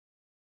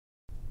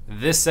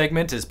This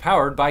segment is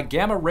powered by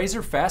Gamma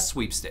Razor Fast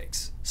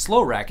Sweepstakes.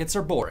 Slow rackets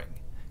are boring.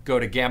 Go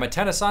to Gamma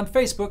Tennis on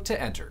Facebook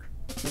to enter.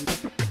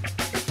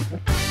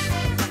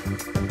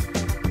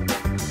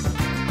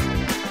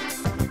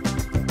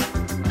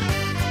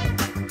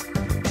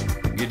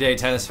 Good day,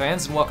 tennis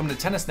fans, and welcome to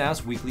Tennis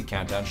Now's weekly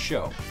countdown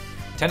show.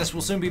 Tennis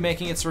will soon be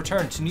making its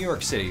return to New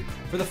York City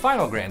for the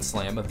final Grand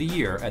Slam of the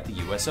year at the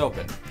US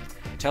Open.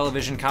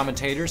 Television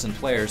commentators and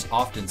players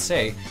often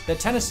say that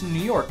tennis in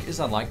New York is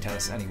unlike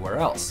tennis anywhere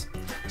else.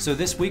 So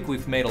this week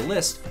we've made a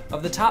list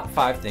of the top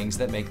 5 things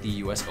that make the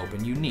US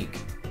Open unique.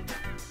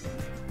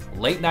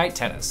 Late night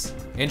tennis.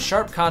 In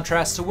sharp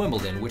contrast to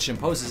Wimbledon, which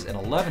imposes an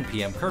 11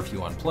 p.m.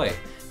 curfew on play,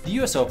 the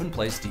US Open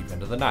plays deep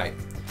into the night.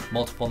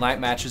 Multiple night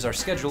matches are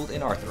scheduled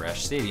in Arthur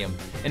Ashe Stadium,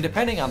 and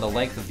depending on the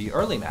length of the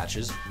early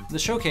matches, the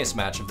showcase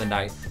match of the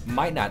night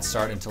might not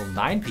start until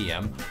 9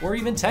 p.m. or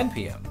even 10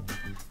 p.m.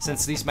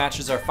 Since these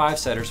matches are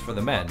 5-setters for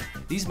the men,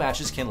 these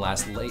matches can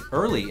last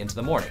early into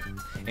the morning.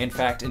 In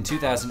fact, in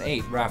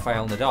 2008,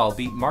 Rafael Nadal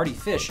beat Mardy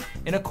Fish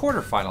in a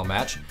quarterfinal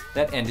match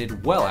that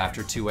ended well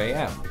after 2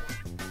 a.m.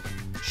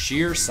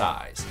 Sheer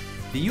size.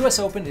 The US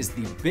Open is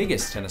the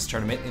biggest tennis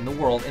tournament in the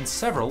world in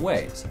several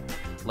ways.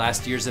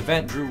 Last year's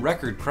event drew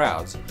record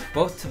crowds,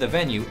 both to the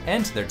venue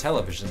and to their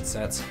television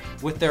sets,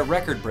 with their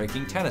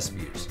record-breaking tennis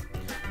views.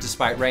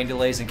 Despite rain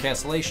delays and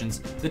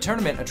cancellations, the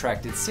tournament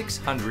attracted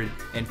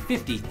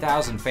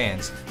 650,000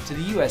 fans to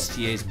the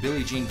USTA's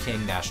Billie Jean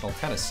King National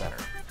Tennis Center.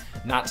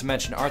 Not to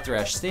mention Arthur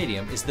Ashe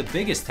Stadium is the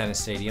biggest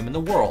tennis stadium in the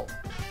world,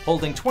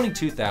 holding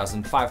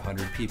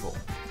 22,500 people.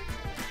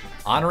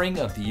 Honoring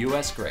of the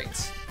US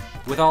greats.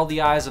 With all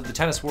the eyes of the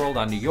tennis world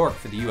on New York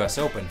for the US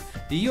Open,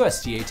 the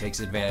USTA takes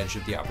advantage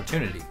of the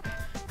opportunity.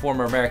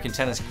 Former American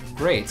tennis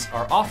greats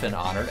are often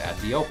honored at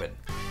the Open.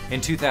 In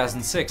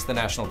 2006, the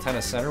National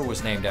Tennis Center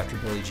was named after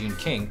Billie Jean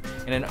King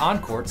in an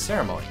on-court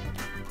ceremony.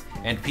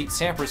 And Pete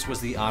Sampras was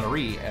the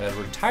honoree at a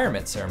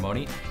retirement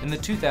ceremony in the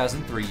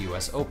 2003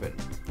 US Open.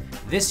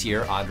 This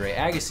year, Andre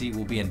Agassi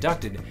will be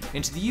inducted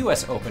into the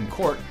US Open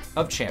Court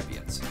of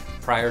Champions,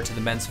 prior to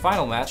the men's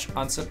final match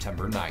on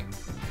September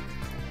 9th.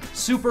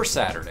 Super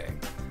Saturday.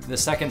 The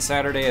second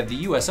Saturday of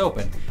the US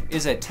Open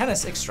is a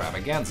tennis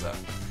extravaganza.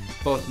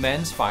 Both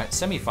men's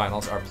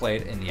semifinals are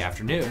played in the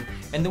afternoon,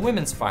 and the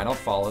women's final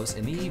follows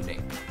in the evening.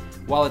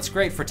 While it's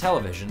great for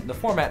television, the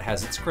format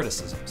has its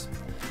criticisms,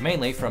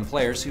 mainly from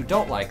players who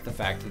don't like the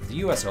fact that the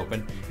US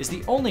Open is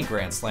the only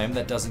Grand Slam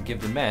that doesn't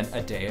give the men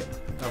a day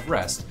of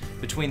rest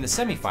between the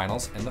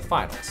semifinals and the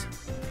finals.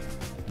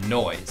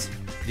 Noise.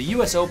 The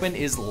US Open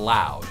is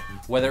loud.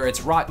 Whether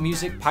it's rock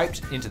music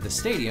piped into the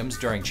stadiums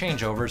during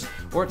changeovers,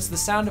 or it's the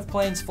sound of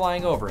planes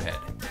flying overhead,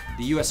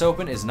 the US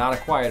Open is not a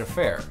quiet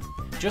affair.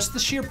 Just the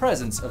sheer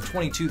presence of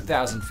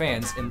 22,000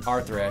 fans in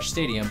Arthur Ashe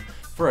Stadium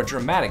for a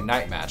dramatic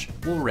night match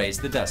will raise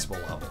the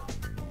decibel level.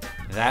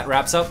 That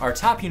wraps up our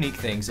top unique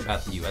things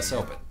about the US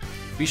Open.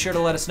 Be sure to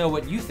let us know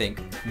what you think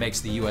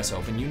makes the US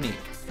Open unique,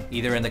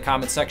 either in the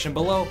comment section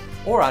below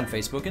or on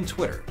Facebook and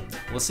Twitter.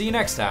 We'll see you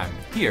next time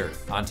here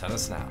on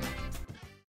Tennis Now.